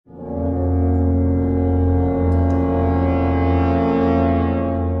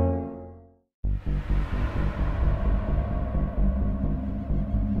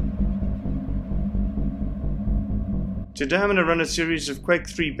Today I'm going to run a series of Quake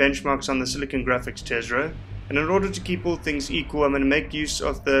III benchmarks on the Silicon Graphics Tezro, and in order to keep all things equal I'm going to make use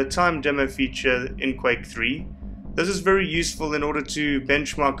of the time demo feature in Quake III. This is very useful in order to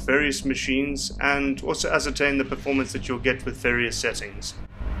benchmark various machines and also ascertain the performance that you'll get with various settings.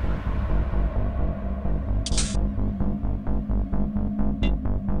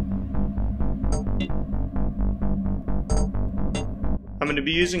 I'm going to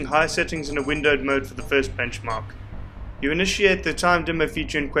be using high settings in a windowed mode for the first benchmark. You initiate the time demo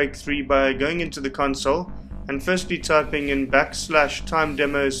feature in Quake III by going into the console and firstly typing in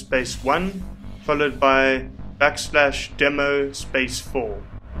 /timedemo space 1 followed by /demo space 4.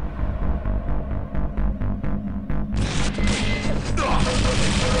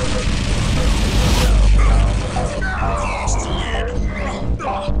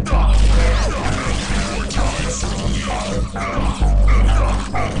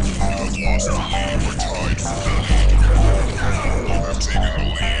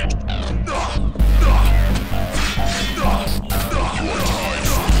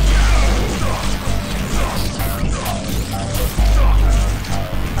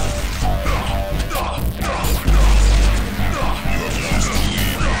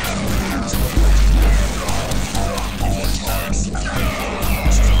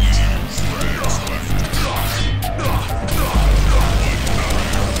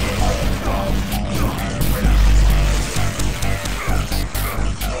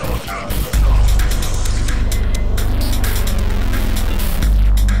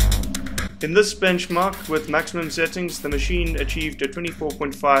 In this benchmark, with maximum settings, the machine achieved a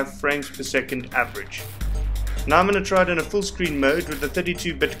 24.5 frames per second average. Now I'm going to try it in a full screen mode with a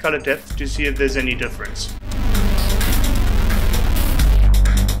 32-bit color depth to see if there's any difference.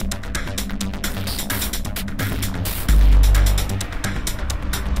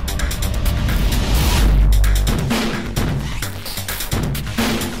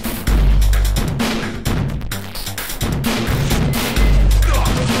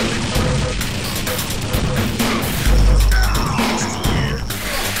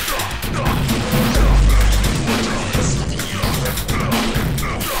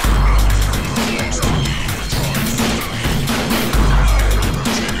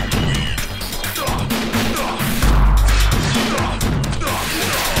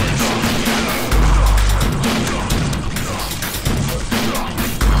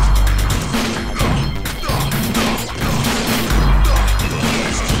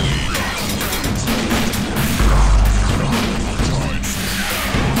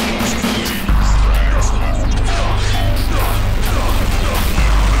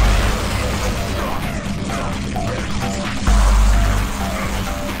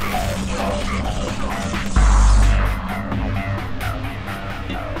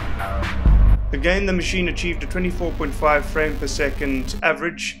 Again, the machine achieved a 24.5 frame per second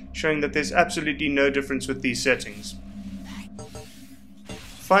average, showing that there's absolutely no difference with these settings.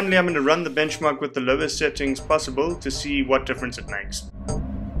 Finally, I'm going to run the benchmark with the lowest settings possible to see what difference it makes.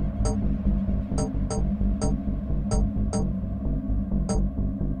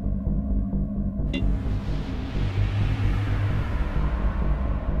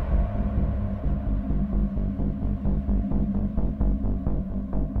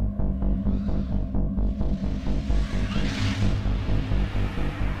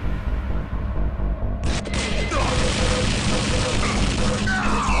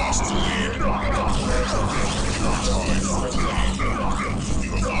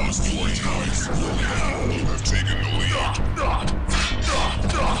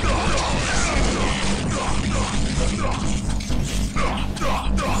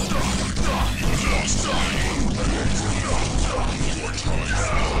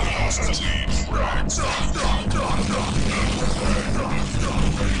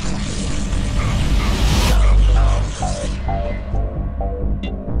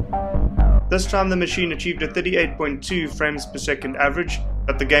 This time the machine achieved a 38.2 frames per second average,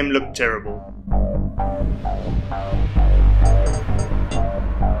 but the game looked terrible.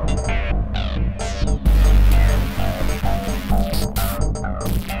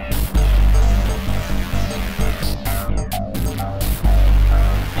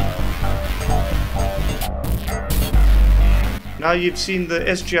 Now you've seen the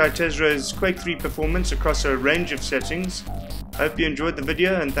SGI Tezro's Quake III performance across a range of settings. I hope you enjoyed the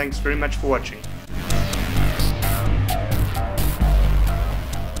video and thanks very much for watching.